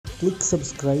Click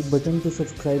subscribe button to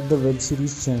subscribe the web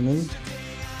series channel.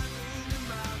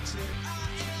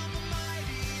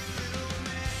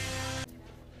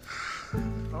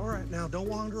 All right, now don't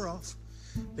wander off.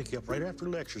 Pick you up right after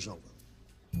lecture's over.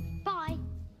 Bye.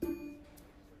 You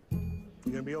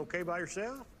gonna be okay by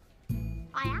yourself?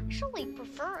 I actually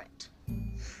prefer it.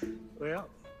 Well,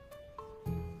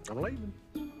 I'm leaving.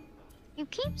 You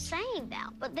keep saying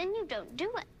that, but then you don't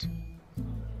do it.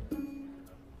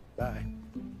 Bye.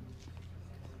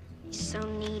 He's so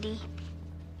needy.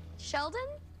 Sheldon?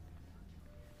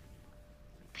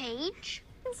 Paige?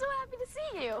 I'm so happy to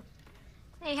see you.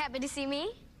 Are you happy to see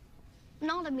me?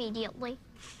 Not immediately.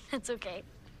 That's okay.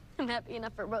 I'm happy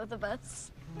enough for both of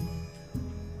us.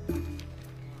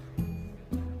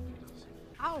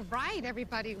 All right,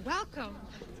 everybody, welcome.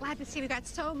 Glad to see we got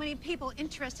so many people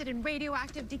interested in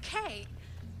radioactive decay.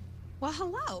 Well,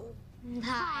 hello.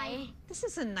 Hi. This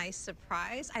is a nice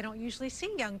surprise. I don't usually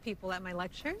see young people at my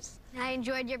lectures. I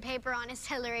enjoyed your paper on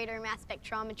accelerator mass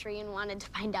spectrometry and wanted to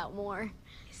find out more.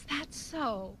 Is that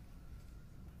so?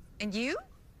 And you?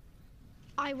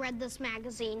 I read this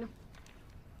magazine.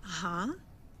 Uh-huh.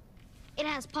 It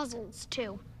has puzzles,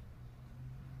 too.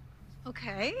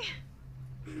 Okay.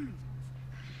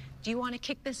 Do you want to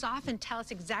kick this off and tell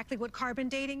us exactly what carbon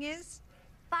dating is?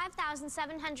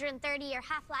 5,730-year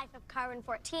half-life of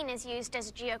carbon-14 is used as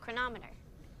a geochronometer.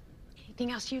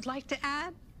 Anything else you'd like to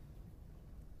add?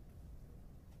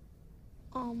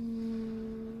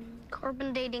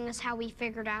 Carbon dating is how we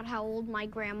figured out how old my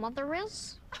grandmother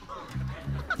is.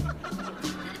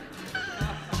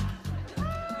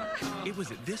 It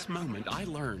was at this moment I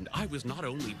learned I was not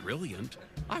only brilliant,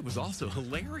 I was also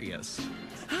hilarious.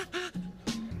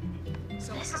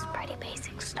 This is pretty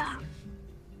basic stuff.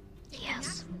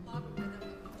 Yes.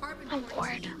 I'm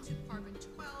bored.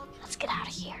 Let's get out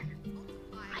of here.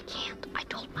 I can't. I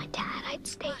told my dad I'd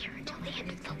stay here until the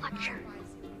end of the lecture.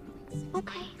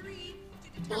 Okay.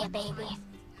 Yeah, baby.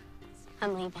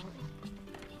 I'm leaving.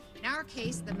 In our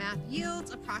case, the math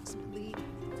yields approximately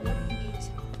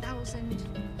 48,000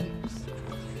 years.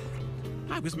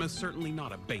 I was most certainly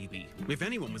not a baby. If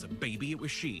anyone was a baby, it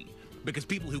was she. Because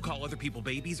people who call other people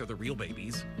babies are the real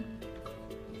babies.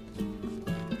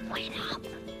 Wait up. Do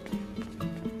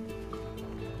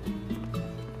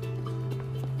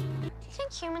you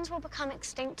think humans will become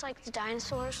extinct like the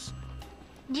dinosaurs?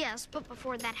 Yes, but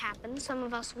before that happens, some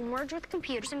of us will merge with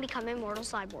computers and become immortal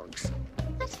cyborgs.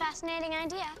 That's a fascinating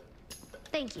idea.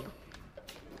 Thank you.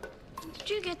 Did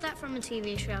you get that from a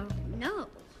TV show? No.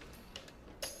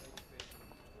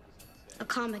 A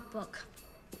comic book.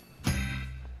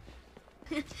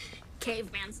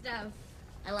 Caveman stuff.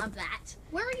 I love that.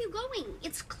 Where are you going?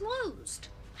 It's closed.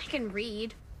 I can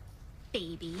read.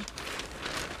 Baby.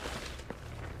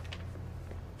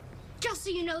 Just so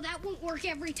you know, that won't work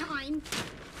every time.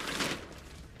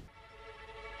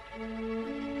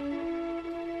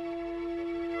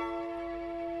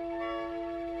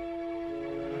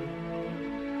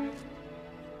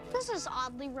 This is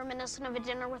oddly reminiscent of a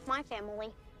dinner with my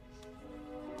family.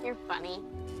 You're funny.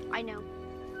 I know.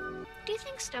 Do you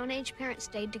think Stone Age parents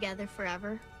stayed together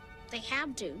forever? They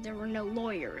had to. There were no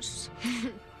lawyers.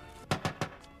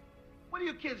 What are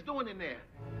you kids doing in there?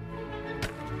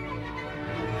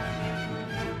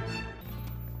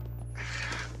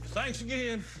 Thanks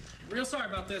again. Real sorry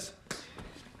about this.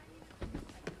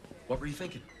 What were you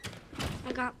thinking?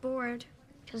 I got bored.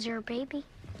 Because you're a baby.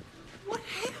 What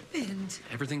happened?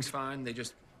 Everything's fine. They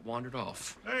just wandered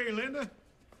off. Hey, Linda.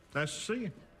 Nice to see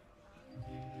you.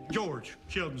 George,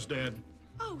 Sheldon's dad.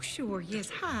 Oh, sure, yes,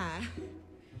 hi.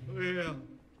 Well,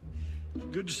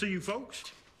 good to see you folks.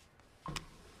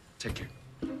 Take care.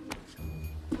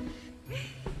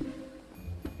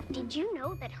 Did you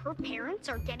know that her parents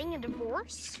are getting a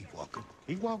divorce? Keep walking.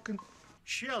 Keep walking.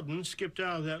 Sheldon skipped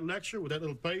out of that lecture with that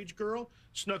little Paige girl,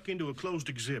 snuck into a closed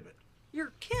exhibit.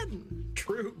 You're kidding.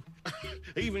 True.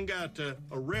 He even got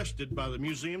arrested by the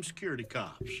museum security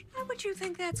cops. Why would you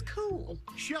think that's cool?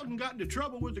 Sheldon got into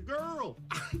trouble with the girl.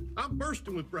 I'm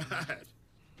bursting with pride.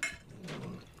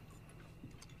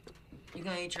 You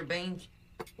gonna eat your beans?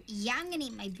 Yeah, I'm gonna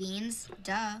eat my beans.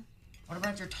 Duh. What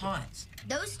about your tots?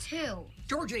 Those two.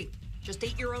 Georgie, just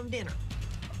eat your own dinner.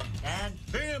 Dad?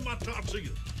 Damn my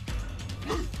tortillas.